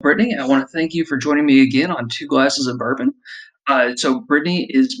Brittany, I want to thank you for joining me again on Two Glasses of Bourbon. Brittany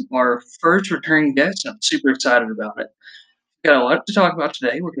is our first returning guest. I'm super excited about it. We've got a lot to talk about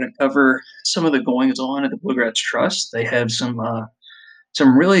today. We're going to cover some of the goings on at the Bluegrass Trust. They have some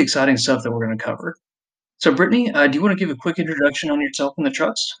really exciting stuff that we're going to cover. So, Brittany, do you want to give a quick introduction on yourself and the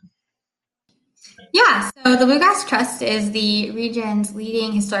trust? Yeah, so the Bluegrass Trust is the region's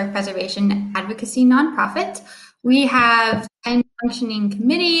leading historic preservation advocacy nonprofit. We have 10 functioning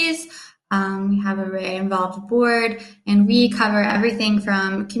committees. We have a very involved board, and we cover everything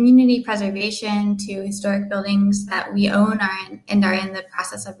from community preservation to historic buildings that we own and are in the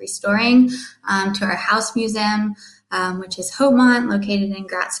process of restoring, to our house museum, which is Hautmont, located in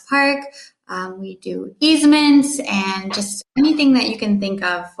Gratz Park. We do easements and just anything that you can think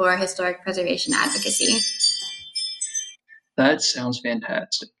of for historic preservation advocacy. That sounds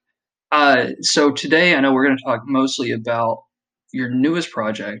fantastic. So today, I know we're going to talk mostly about your newest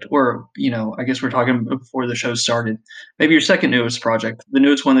project, or I guess we're talking before the show started. Maybe your second newest project, the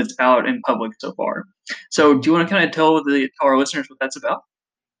newest one that's out in public so far. So, do you want to kind of tell our listeners what that's about?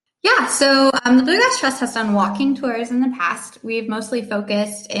 Yeah, so the Bluegrass Trust has done walking tours in the past. We've mostly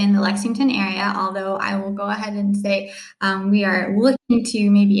focused in the Lexington area, although I will go ahead and say we are looking to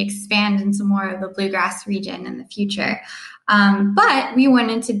maybe expand into more of the Bluegrass region in the future. But we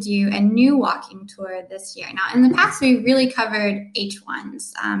wanted to do a new walking tour this year. Now, in the past, we really covered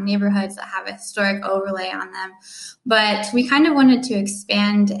H1s, neighborhoods that have a historic overlay on them. But we kind of wanted to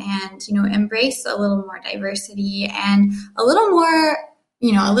expand and, embrace a little more diversity and a little more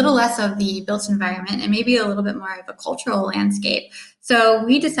a little less of the built environment and maybe a little bit more of a cultural landscape. So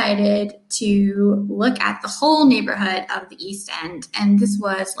we decided to look at the whole neighborhood of the East End, and this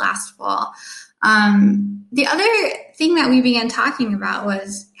was last fall. The other thing that we began talking about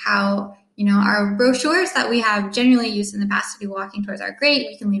was how, our brochures that we have generally used in the past to do walking tours are great.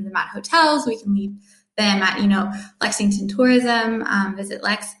 We can leave them at hotels. We can leave them at, Lexington Tourism, Visit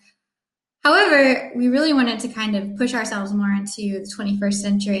Lex. However, we really wanted to kind of push ourselves more into the 21st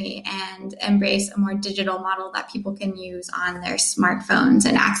century and embrace a more digital model that people can use on their smartphones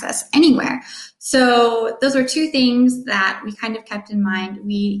and access anywhere. So those were two things that we kind of kept in mind.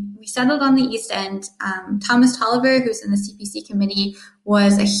 We settled on the East End. Thomas Tolliver, who's in the CPC committee,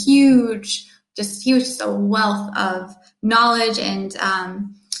 was he was just a wealth of knowledge and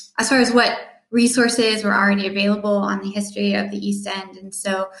as far as what resources were already available on the history of the East End. And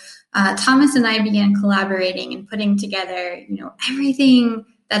so Thomas and I began collaborating and putting together, everything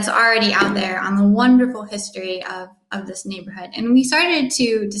that's already out there on the wonderful history of this neighborhood. And we started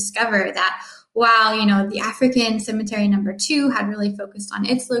to discover that while, the African Cemetery No. 2 had really focused on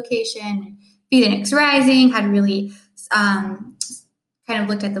its location, Phoenix Rising had really kind of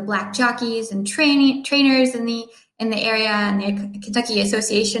looked at the Black jockeys and trainers in the area and the Kentucky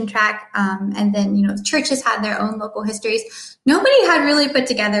Association track. And then, the churches had their own local histories. Nobody had really put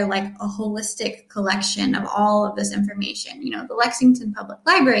together like a holistic collection of all of this information. The Lexington Public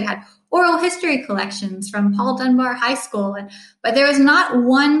Library had oral history collections from Paul Dunbar High School, but there was not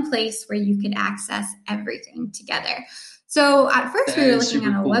one place where you could access everything together. So at first we were looking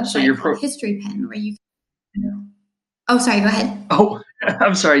at a website called History Pen where you can, oh, sorry, go ahead. Oh,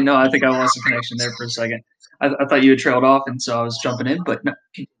 I'm sorry. No, I think I lost the connection there for a second. I thought you had trailed off, and so I was jumping in, but no.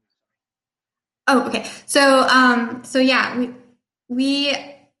 Oh, okay. So yeah, we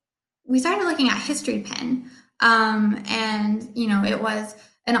started looking at History Pen, and it was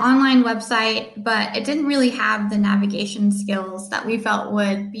an online website, but it didn't really have the navigation skills that we felt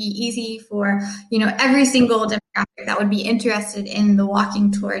would be easy for every single demographic that would be interested in the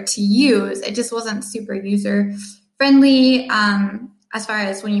walking tour to use. It just wasn't super user friendly. As far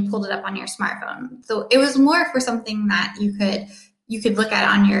as when you pulled it up on your smartphone. So it was more for something that you could look at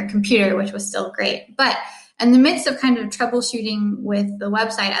on your computer, which was still great. But in the midst of kind of troubleshooting with the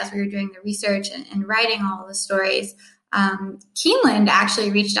website as we were doing the research and writing all the stories, Keeneland actually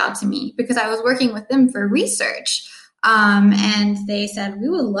reached out to me because I was working with them for research. And they said, we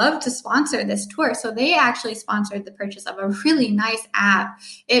would love to sponsor this tour. So they actually sponsored the purchase of a really nice app.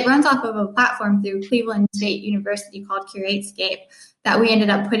 It runs off of a platform through Cleveland State University called CurateScape that we ended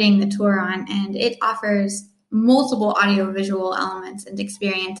up putting the tour on. And it offers multiple audiovisual elements and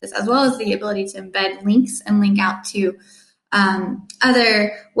experiences, as well as the ability to embed links and link out to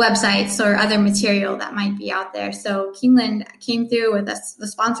other websites or other material that might be out there. So Keeneland came through with us the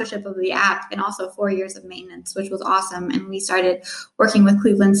sponsorship of the app and also 4 years of maintenance, which was awesome. And we started working with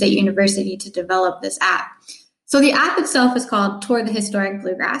Cleveland State University to develop this app. So the app itself is called Tour the Historic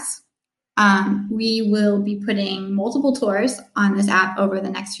Bluegrass. We will be putting multiple tours on this app over the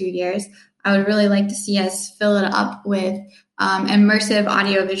next few years. I would really like to see us fill it up with immersive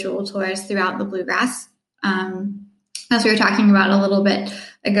audiovisual tours throughout the bluegrass. As we were talking about a little bit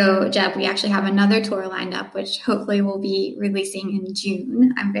ago, Jeb, we actually have another tour lined up, which hopefully we'll be releasing in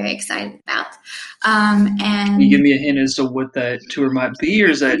June. I'm very excited about. Can you give And me a hint as to what that tour might be, or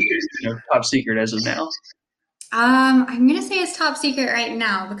is that top secret as of now? I'm gonna say it's top secret right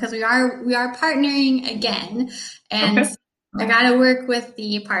now because we are partnering again, and Okay, I gotta work with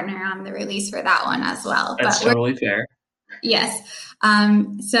the partner on the release for that one as well. that's But we're totally fair. yes,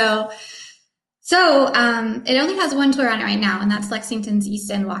 so it only has one tour on it right now, and that's Lexington's East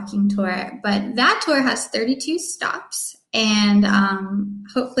End Walking Tour. But that tour has 32 stops, and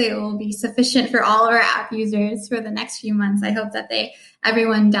hopefully it will be sufficient for all of our app users for the next few months. I hope that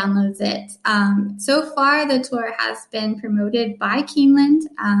everyone downloads it. So far, the tour has been promoted by Keeneland.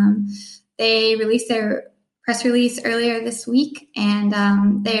 They released their press release earlier this week, and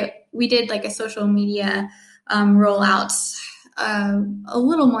we did like a social media rollout a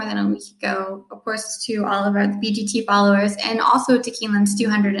little more than a week ago, of course, to all of our BGT followers and also to Keeneland's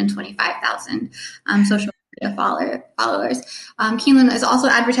 225,000 social media followers. Keeneland is also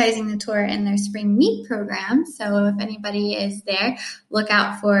advertising the tour in their spring meet program. So if anybody is there, look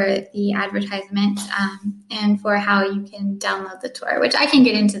out for the advertisement and for how you can download the tour, which I can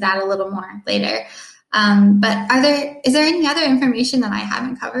get into that a little more later. But is there any other information that I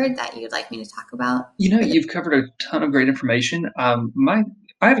haven't covered that you'd like me to talk about? You've covered a ton of great information. I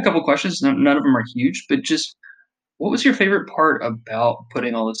have a couple questions. None of them are huge, but just what was your favorite part about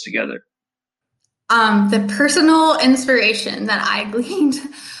putting all this together? The personal inspiration that I gleaned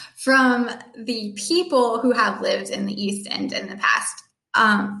from the people who have lived in the East End in the past.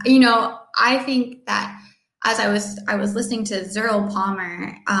 I think that as I was listening to Zerl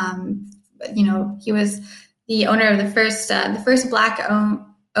Palmer, he was the owner of the first black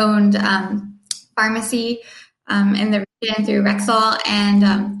owned pharmacy in the region through Rexall,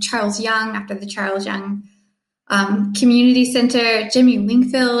 and Charles Young after the Charles Young community center, Jimmy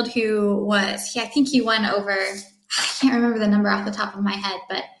Wingfield, I think he won over, I can't remember the number off the top of my head,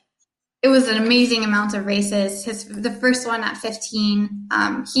 but it was an amazing amount of races. The first one at 15,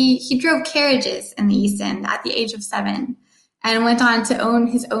 he drove carriages in the East End at the age of 7 and went on to own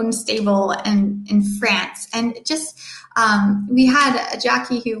his own stable in France. And just, we had a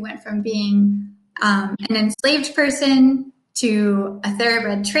jockey who went from being an enslaved person to a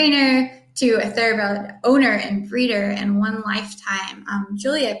thoroughbred trainer to a thoroughbred owner and breeder in one lifetime.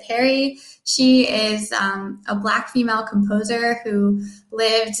 Julia Perry, she is a black female composer who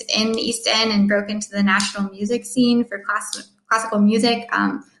lived in the East End and broke into the national music scene for classical music.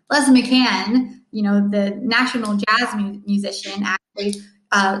 Les McCann, the national jazz musician, actually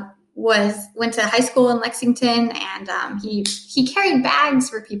went to high school in Lexington, and he carried bags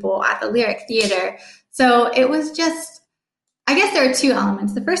for people at the Lyric Theater. So it was just, I guess there are two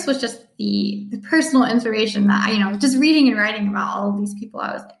elements. The first was just the personal inspiration that just reading and writing about all of these people.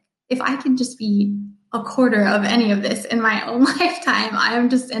 I was like, if I could just be a quarter of any of this in my own lifetime, I am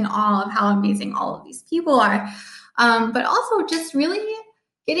just in awe of how amazing all of these people are. But also just really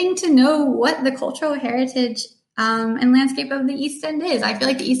getting to know what the cultural heritage and landscape of the East End is. I feel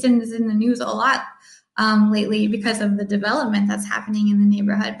like the East End is in the news a lot lately because of the development that's happening in the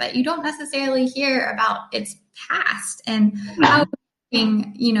neighborhood, but you don't necessarily hear about its past and how, we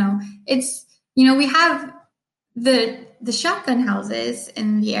have the shotgun houses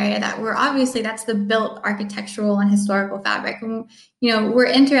in the area that were obviously that's the built architectural and historical fabric. And, we're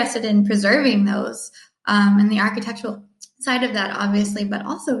interested in preserving those and the architectural side of that, obviously, but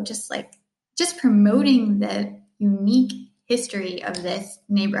also just promoting the unique history of this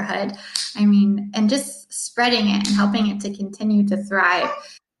neighborhood. And just spreading it and helping it to continue to thrive.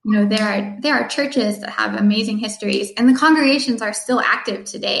 There are churches that have amazing histories, and the congregations are still active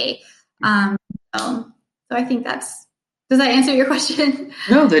today. So I think does that answer your question?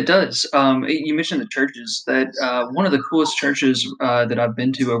 No, that does. You mentioned the churches. That one of the coolest churches that I've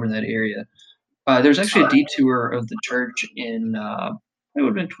been to over in that area. There's actually a detour of the church in it would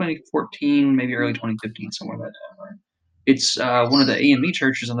have been 2014, maybe early 2015, somewhere that time. It's one of the AME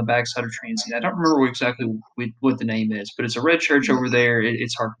churches on the backside of Transient. I don't remember exactly what the name is, but it's a red church over there.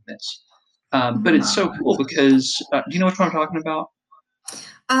 It's hard to miss. But it's so cool because do you know which one I'm talking about?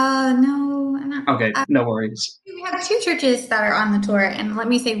 No, I'm not. Okay, no worries. We have two churches that are on the tour, and let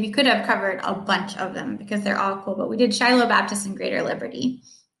me say we could have covered a bunch of them because they're all cool. But we did Shiloh Baptist and Greater Liberty.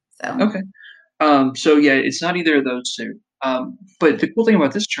 So Okay. So yeah, it's not either of those two. But the cool thing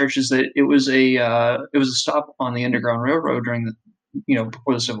about this church is that it was a stop on the Underground Railroad during the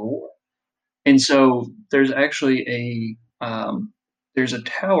before the Civil War, and so there's actually there's a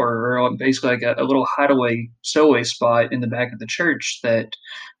tower or basically like a little hideaway stowaway spot in the back of the church that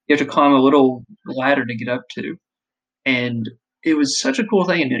you have to climb a little ladder to get up to. And it was such a cool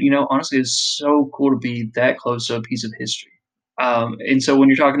thing. And, honestly, it's so cool to be that close to a piece of history. And so when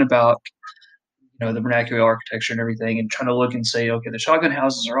you're talking about, the vernacular architecture and everything and trying to look and say, okay, the shotgun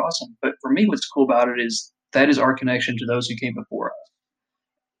houses are awesome. But for me, what's cool about it is that is our connection to those who came before us.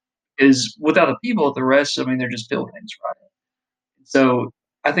 Is without the people, the rest, I mean, they're just buildings, right? So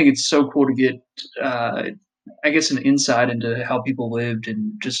I think it's so cool to get, uh, I guess, an insight into how people lived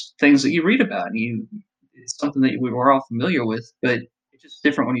and just things that you read about. And it's something that we were all familiar with, but it's just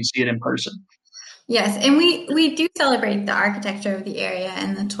different when you see it in person. Yes, and we do celebrate the architecture of the area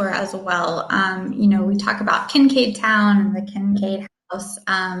and the tour as well. We talk about Kincaid Town and the Kincaid House,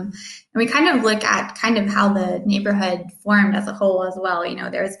 and we kind of look at kind of how the neighborhood formed as a whole as well.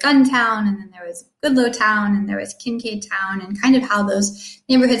 There was Guntown, and then there was Goodloe Town, and there was Kincaid Town, and kind of how those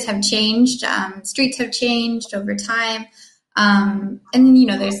neighborhoods have changed. Streets have changed over time, and then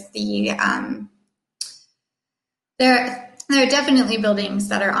there's there are definitely buildings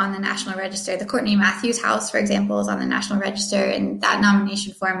that are on the National Register. The Courtney Matthews House, for example, is on the National Register, and that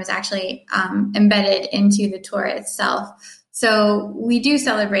nomination form is actually embedded into the tour itself. So we do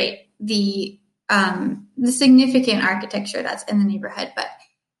celebrate the significant architecture that's in the neighborhood, but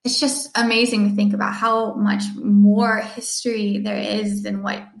it's just amazing to think about how much more history there is than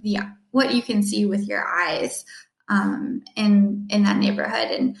what you can see with your eyes in that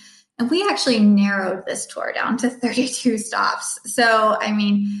neighborhood. And we actually narrowed this tour down to 32 stops. So, I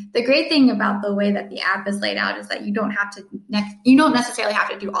mean, the great thing about the way that the app is laid out is that you don't necessarily have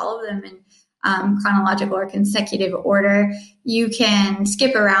to do all of them in chronological or consecutive order. You can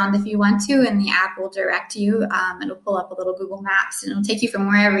skip around if you want to, and the app will direct you. It'll pull up a little Google Maps, and it'll take you from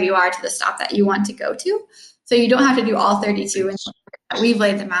wherever you are to the stop that you want to go to. So you don't have to do all 32, and we've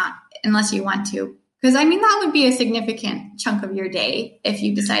laid them out unless you want to. Because, I mean, that would be a significant chunk of your day if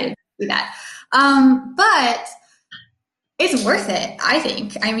you decided that. But it's worth it, I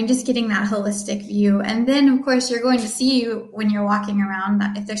think. I mean, just getting that holistic view. And then, of course, you're going to see when you're walking around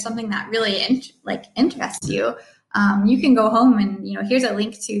that if there's something that really interests you, you can go home and, here's a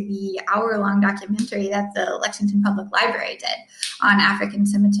link to the hour-long documentary that the Lexington Public Library did on African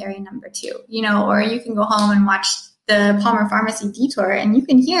Cemetery No. 2, or you can go home and watch the Palmer Pharmacy detour, and you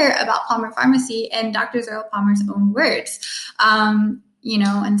can hear about Palmer Pharmacy in Dr. Earl Palmer's own words. And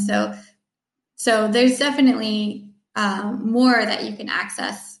so there's definitely more that you can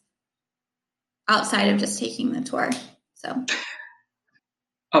access outside of just taking the tour. So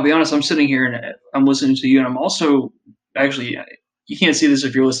I'll be honest, I'm sitting here and I'm listening to you, and I'm also actually, you can't see this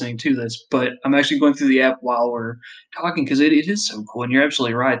if you're listening to this, but I'm actually going through the app while we're talking because it is so cool. And you're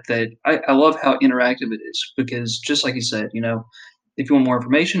absolutely right that I love how interactive it is because just like you said, if you want more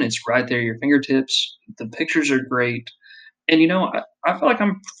information, it's right there at your fingertips. The pictures are great. And I feel like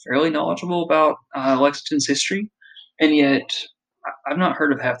I'm fairly knowledgeable about Lexington's history, and yet I've not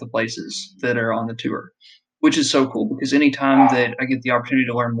heard of half the places that are on the tour, which is so cool because anytime that I get the opportunity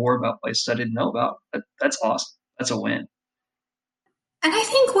to learn more about places I didn't know about, that's awesome. That's a win. And I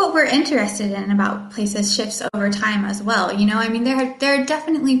think what we're interested in about places shifts over time as well. I mean, there are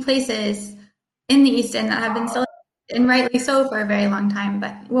definitely places in the East End that have been celebrated, and rightly so, for a very long time.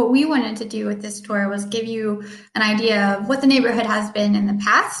 But what we wanted to do with this tour was give you an idea of what the neighborhood has been in the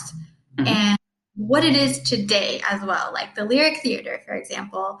past and what it is today as well. Like the Lyric Theater, for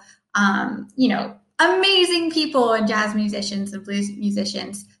example, amazing people and jazz musicians and blues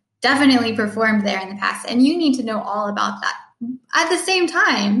musicians definitely performed there in the past. And you need to know all about that. At the same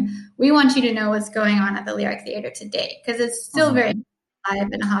time, we want you to know what's going on at the Lyric Theater today because it's still very live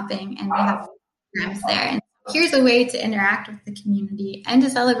and hopping, and we have programs there. And here's a way to interact with the community and to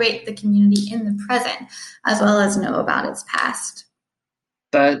celebrate the community in the present, as well as know about its past.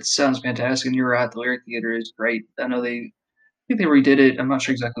 That sounds fantastic. And you're right, the Lyric Theater is great. I know I think they redid it. I'm not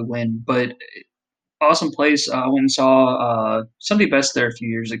sure exactly when, but awesome place. I went and saw Sunday Best there a few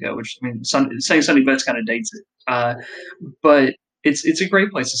years ago, which I mean, saying Sunday Best kind of dates it. But it's a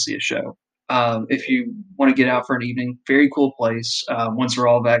great place to see a show. If you want to get out for an evening, very cool place. Once we're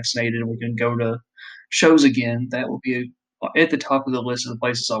all vaccinated and we can go to shows again, that will be at the top of the list of the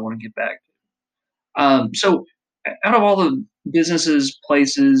places I want to get back to. So, out of all the businesses,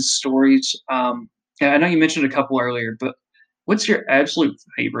 places, stories, I know you mentioned a couple earlier, but what's your absolute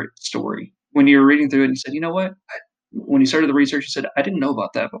favorite story? When you were reading through it and you said, you know what? When you started the research, you said, I didn't know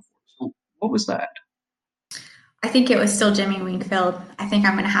about that before. So, what was that? I think it was still Jimmy Wingfield. I think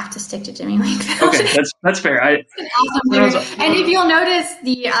I'm going to have to stick to Jimmy Wingfield. Okay, that's fair. Awesome. And if you'll notice,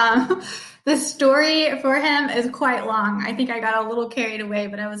 the The story for him is quite long. I think I got a little carried away,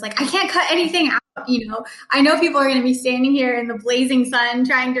 but I was like, I can't cut anything out. I know people are going to be standing here in the blazing sun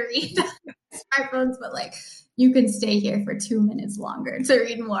trying to read smartphones, but like, you can stay here for 2 minutes longer to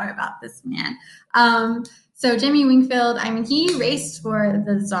read more about this man. So Jimmy Wingfield, I mean, he raced for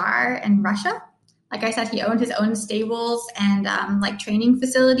the Tsar in Russia. Like I said, he owned his own stables and like training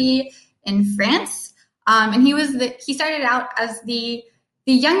facility in France. And he started out as the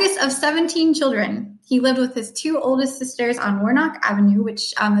youngest of 17 children. He lived with his two oldest sisters on Warnock Avenue,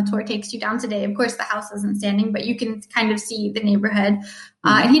 which the tour takes you down today. Of course, the house isn't standing, but you can kind of see the neighborhood.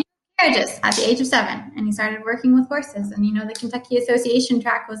 And he carriages at the age of 7, and he started working with horses. And the Kentucky Association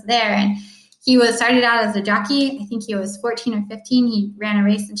track was there, and he started out as a jockey. I think he was 14 or 15. He ran a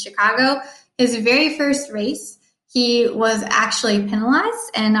race in Chicago. His very first race, he was actually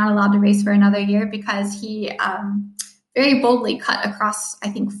penalized and not allowed to race for another year because he very boldly cut across, I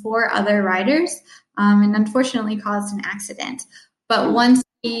think, 4 other riders, and unfortunately caused an accident. But once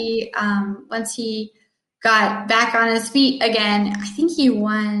he got back on his feet again, I think he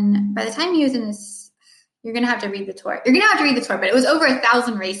won. By the time he was in his, you're going to have to read the tour. You're going to have to read the tour, but it was over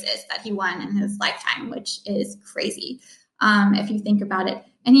 1,000 races that he won in his lifetime, which is crazy if you think about it.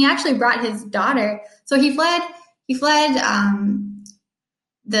 And he actually brought his daughter. So he fled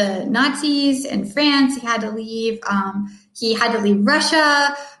the Nazis in France. He had to leave. He had to leave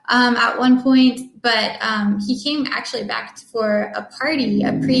Russia at one point, but he came actually back for a party,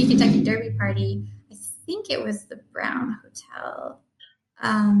 a pre-Kentucky Derby party. I think it was the Brown Hotel.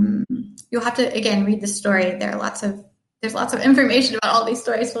 You'll have to again read the story. There's lots of information about all these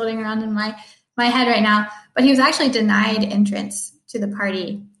stories floating around in my head right now. But he was actually denied entrance to the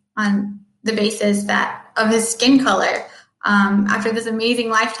party on the basis of his skin color. After this amazing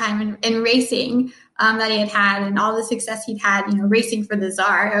lifetime in racing that he had and all the success he'd had, racing for the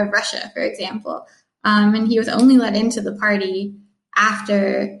Tsar of Russia, for example. And he was only let into the party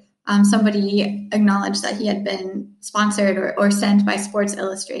after somebody acknowledged that he had been sponsored or sent by Sports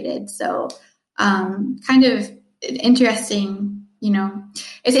Illustrated. So kind of interesting,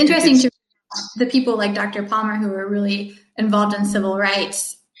 it's interesting to the people like Dr. Palmer who were really involved in civil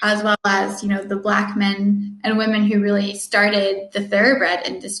rights, as well as, the Black men and women who really started the thoroughbred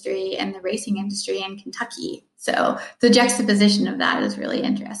industry and the racing industry in Kentucky. So the juxtaposition of that is really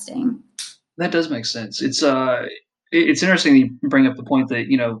interesting. That does make sense. It's interesting you bring up the point that,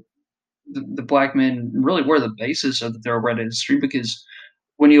 the Black men really were the basis of the thoroughbred industry, because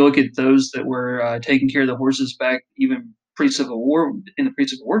when you look at those that were taking care of the horses back even pre-Civil War, in the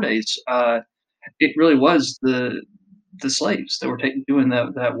pre-Civil War days, it really was the slaves that were doing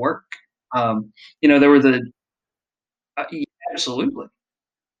that work. There were yeah, absolutely.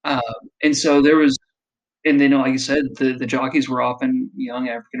 And so there was, and then like you said, the jockeys were often young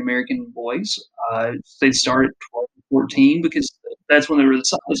African American boys. They'd start at 12, 14 because that's when they were the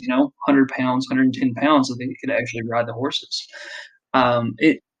size, 100 pounds, 110 pounds, so they could actually ride the horses.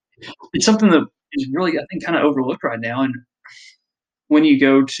 It's something that is really, I think, kind of overlooked right now. And when you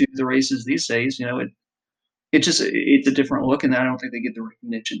go to the races these days, it's a different look, and I don't think they get the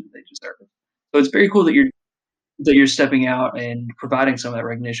recognition that they deserve. So it's very cool that you're stepping out and providing some of that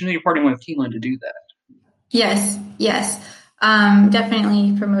recognition, and you're partnering with Keeneland to do that. Yes.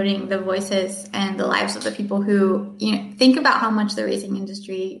 Definitely promoting the voices and the lives of the people who, think about how much the racing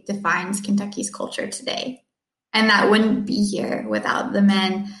industry defines Kentucky's culture today. And that wouldn't be here without the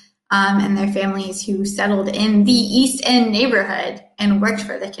men and their families who settled in the East End neighborhood and worked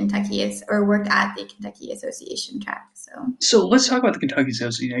for the worked at the Kentucky Association track. So let's talk about the Kentucky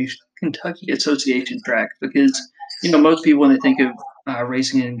Association track, because most people, when they think of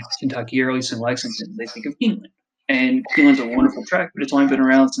racing in Kentucky, or at least in Lexington, they think of Keeneland. And Keeneland's a wonderful track, but it's only been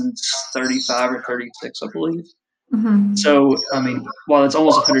around since 35 or 36, I believe. Mm-hmm. So, I mean, while it's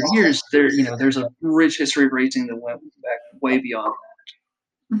almost 100 years, there's a rich history of racing that went back way beyond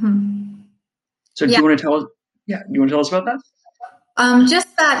that. Mm-hmm. So, do you want to tell us? Yeah, do you want to tell us about that?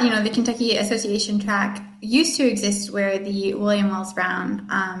 Just that, the Kentucky Association track used to exist where the William Wells Brown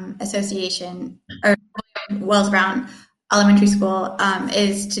Association, or Wells Brown Elementary School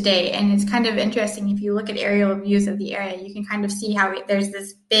is today. And it's kind of interesting. If you look at aerial views of the area, you can kind of see how there's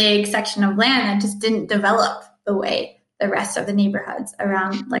this big section of land that just didn't develop the way the rest of the neighborhoods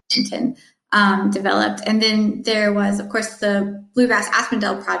around Lexington developed. And then there was, of course, the Bluegrass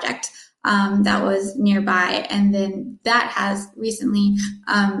Aspendale project that was nearby. And then that has recently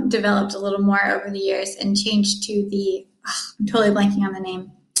developed a little more over the years and changed to I'm totally blanking on the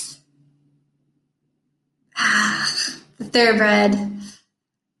name. The Thoroughbred.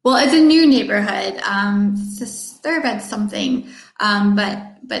 Well, it's a new neighborhood. It's Thoroughbred something.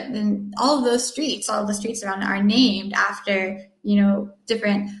 But but then all of those streets, all of the streets around it are named after,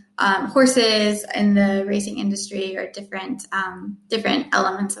 different horses in the racing industry, or different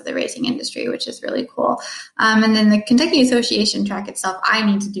elements of the racing industry, which is really cool. And then the Kentucky Association track itself, I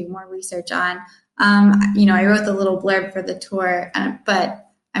need to do more research on. I wrote the little blurb for the tour, but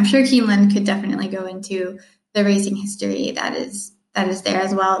I'm sure Keeneland could definitely go into the racing history that is there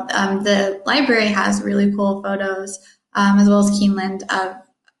as well. The library has really cool photos, as well as Keeneland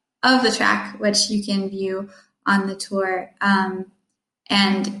of the track, which you can view on the tour.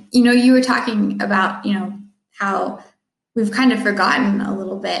 And, you were talking about, how we've kind of forgotten a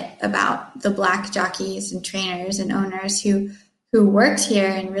little bit about the Black jockeys and trainers and owners who worked here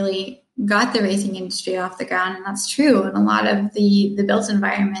and really got the racing industry off the ground. And that's true. And a lot of the built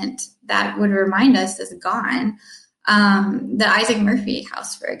environment that would remind us is gone. The Isaac Murphy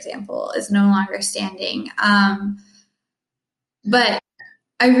House, for example, is no longer standing. But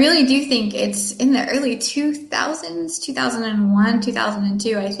I really do think it's in the early 2000s, 2001,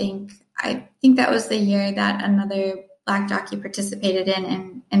 2002, I think that was the year that another Black jockey participated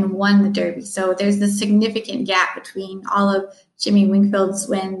in and won the Derby. So there's this significant gap between all of Jimmy Wingfield's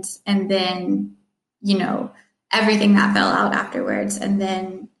wins and then, everything that fell out afterwards. And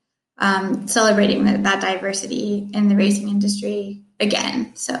then celebrating that diversity in the racing industry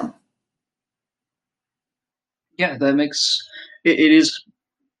again. So. Yeah, that makes it is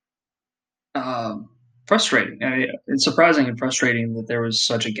frustrating. I mean, it's surprising and frustrating that there was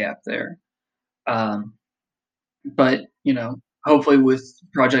such a gap there. But hopefully with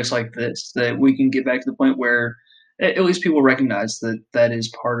projects like this, that we can get back to the point where at least people recognize that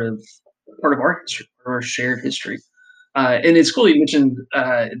is part of our history, our shared history. And it's cool you mentioned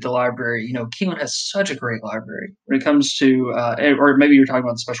the library. Keeneland has such a great library when it comes to, or maybe you're talking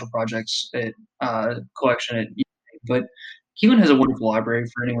about the special projects collection at UVA, but Keeneland has a wonderful library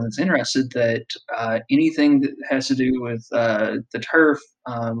for anyone that's interested. That anything that has to do with the turf,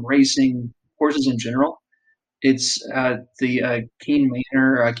 racing, horses in general, it's the Keene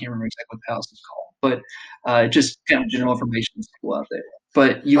Manor. I can't remember exactly what the house is called, but just kind of general information is cool out there.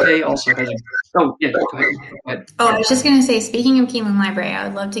 But UK also has oh, yeah, go ahead. Oh, I was just going to say, speaking of Keeneland Library, I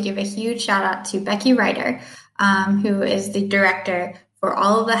would love to give a huge shout out to Becky Ryder, who is the director, for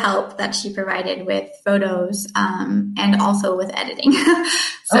all of the help that she provided with photos and also with editing.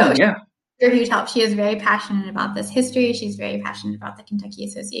 Yeah. She's a huge help. She is very passionate about this history. She's very passionate about the Kentucky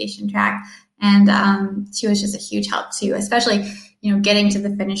Association track. And she was just a huge help too, especially, getting to the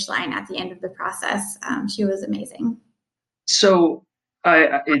finish line at the end of the process. She was amazing. So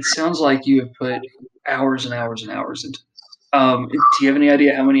it sounds like you have put hours and hours and hours into this. Do you have any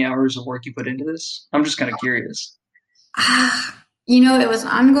idea how many hours of work you put into this? I'm just kind of curious. It was an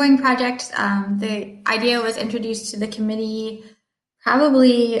ongoing project. The idea was introduced to the committee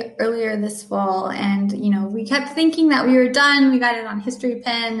probably earlier this fall. And, we kept thinking that we were done. We got it on History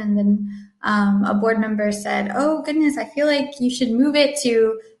Pen. And then a board member said, oh, goodness, I feel like you should move it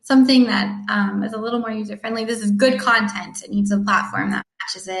to something that is a little more user-friendly. This is good content. It needs a platform that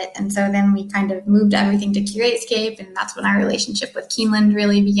matches it. And so then we kind of moved everything to CurateScape, and that's when our relationship with Keeneland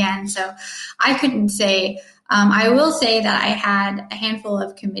really began. So I couldn't say, I will say that I had a handful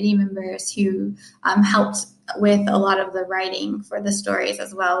of committee members who helped with a lot of the writing for the stories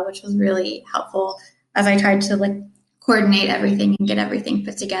as well, which was really helpful as I tried to coordinate everything and get everything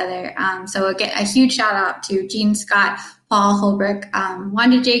put together. So again, a huge shout out to Gene Scott, Paul Holbrook,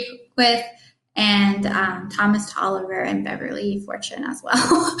 Wanda Jaquith, and Thomas Tolliver and Beverly Fortune as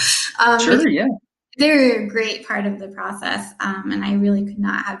well. Sure, yeah. They're a great part of the process, and I really could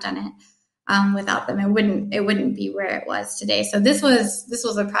not have done it without them. It wouldn't be where it was today. So this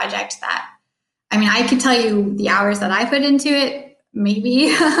was a project that, I could tell you the hours that I put into it, maybe,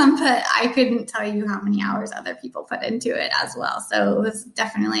 but I couldn't tell you how many hours other people put into it as well. So it was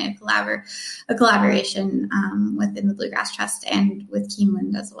definitely a collaboration within the Bluegrass Trust and with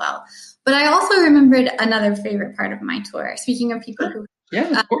Keeneland as well. But I also remembered another favorite part of my tour. Speaking of people who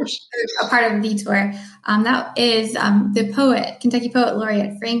of course, a part of the tour, that is the poet, Kentucky Poet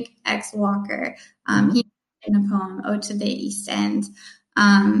Laureate Frank X. Walker. He in a poem, Ode to the East End.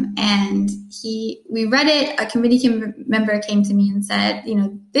 And we read it. A committee member came to me and said,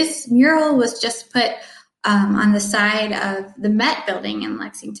 this mural was just put on the side of the Met building in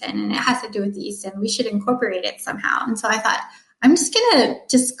Lexington, and it has to do with the East End. We should incorporate it somehow. And so I thought, I'm just going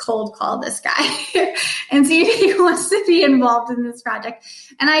to cold call this guy and see if he wants to be involved in this project.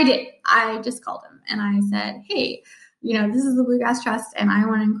 And I did. I just called him and I said, hey, this is the Bluegrass Trust, and I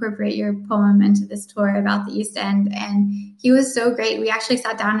want to incorporate your poem into this tour about the East End. And he was so great. We actually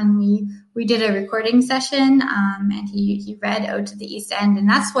sat down and we did a recording session, and he read Ode to the East End, and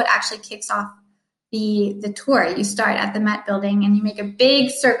that's what actually kicks off the tour. You start at the Met Building and you make a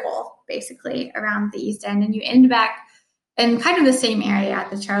big circle basically around the East End, and you end back in kind of the same area at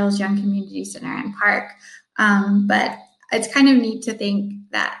the Charles Young Community Center and Park. But it's kind of neat to think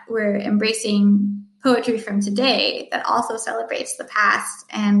that we're embracing poetry from today that also celebrates the past.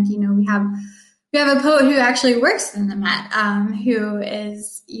 And, we have a poet who actually works in the Met, who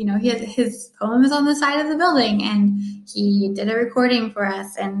is, his poem is on the side of the building, and he did a recording for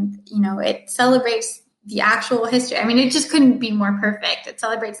us, and, it celebrates the actual history. I mean, it just couldn't be more perfect. It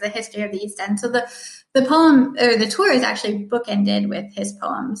celebrates the history of the East End. So the poem, or the tour, is actually bookended with his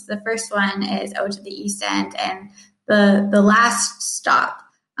poems. The first one is Ode to the East End, and the last stop,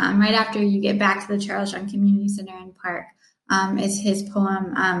 right after you get back to the Charles Young Community Center and Park, is his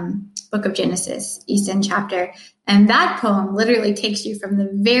poem, Book of Genesis, East End chapter. And that poem literally takes you from the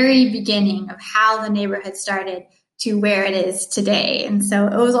very beginning of how the neighborhood started to where it is today. And so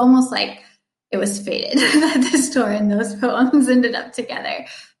it was almost like it was fated that this tour and those poems ended up together.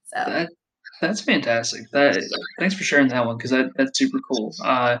 So that's fantastic. Thanks for sharing that one, because that's super cool.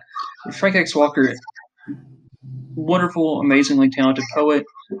 Frank X. Walker, wonderful, amazingly talented poet.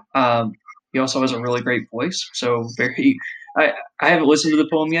 He also has a really great voice. So I haven't listened to the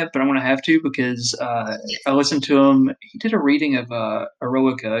poem yet, but I'm going to have to, because I listened to him. He did a reading of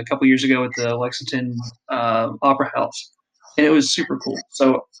Eroica a couple years ago at the Lexington Opera House, and it was super cool.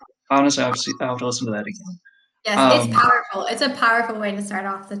 So honestly, I'll have to listen to that again. Yes, it's powerful. It's a powerful way to start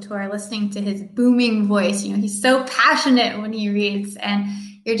off the tour, listening to his booming voice. He's so passionate when he reads, and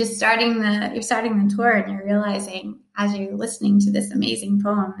you're just starting the tour, and you're realizing as you're listening to this amazing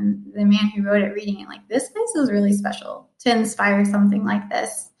poem and the man who wrote it reading it, like, this place is really special to inspire something like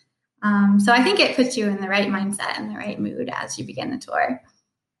this. So I think it puts you in the right mindset and the right mood as you begin the tour.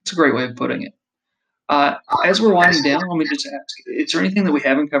 It's a great way of putting it. As we're winding down, let me just ask, is there anything that we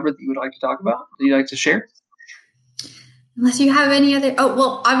haven't covered that you would like to talk about, that you'd like to share? Unless you have any other,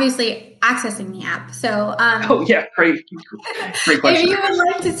 obviously accessing the app. So, yeah, great question. If you would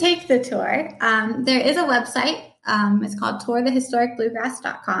like to take the tour, there is a website. It's called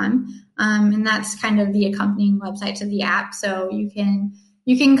tourthehistoricbluegrass.com, and that's kind of the accompanying website to the app. So you can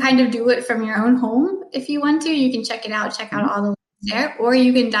kind of do it from your own home if you want to. You can check it out, check out all the links there, or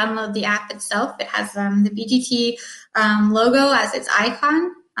you can download the app itself. It has the BGT logo as its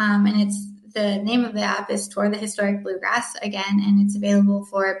icon, and the name of the app is Tour the Historic Bluegrass again, and it's available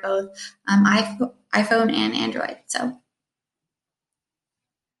for both iPhone and Android. So,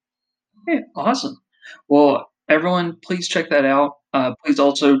 okay, awesome. Well, everyone, please check that out. Please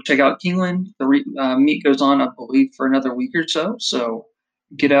also check out Keeneland. The meet goes on, I believe, for another week or so. So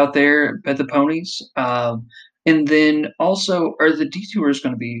get out there, pet the ponies. And then also, are the detours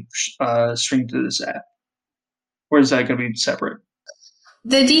going to be streamed to this app? Or is that going to be separate?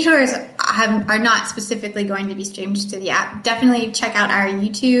 The detours are not specifically going to be streamed to the app. Definitely check out our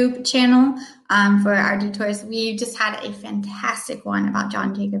YouTube channel for our detours. We just had a fantastic one about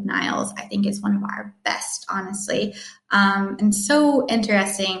John Jacob Niles. I think it's one of our best, honestly, and so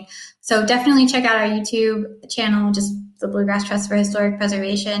interesting. So definitely check out our YouTube channel, just the Bluegrass Trust for Historic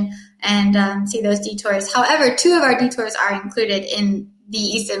Preservation, and see those detours. However, 2 of our detours are included in the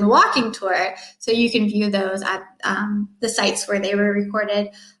East End Walking Tour, so you can view those at the sites where they were recorded.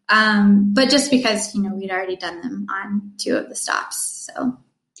 But just because, we'd already done them on 2 of the stops. So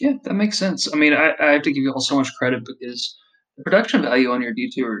yeah, that makes sense. I mean, I have to give you all so much credit, because the production value on your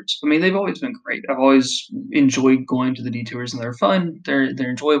detours, I mean, they've always been great. I've always enjoyed going to the detours, and they're fun. They're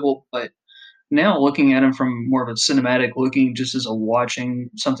enjoyable. But now looking at them from more of a cinematic looking, just as a watching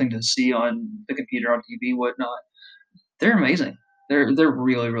something to see on the computer, on TV, whatnot, they're amazing. They're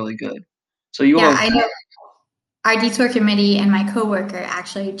really, really good. So I know our detour committee and my coworker,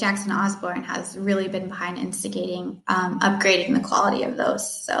 actually, Jackson Osborne, has really been behind instigating upgrading the quality of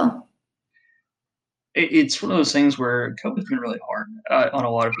those. So it's one of those things where COVID's been really hard on a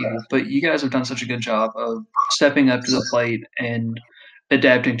lot of people, but you guys have done such a good job of stepping up to the plate and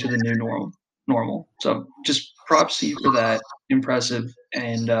adapting to the new normal. So just props to you for that. Impressive.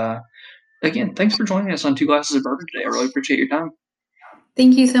 And again, thanks for joining us on 2 Glasses of Bourbon today. I really appreciate your time.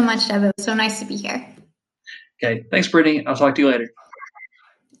 Thank you so much, Deb. It was so nice to be here. Okay. Thanks, Brittany. I'll talk to you later.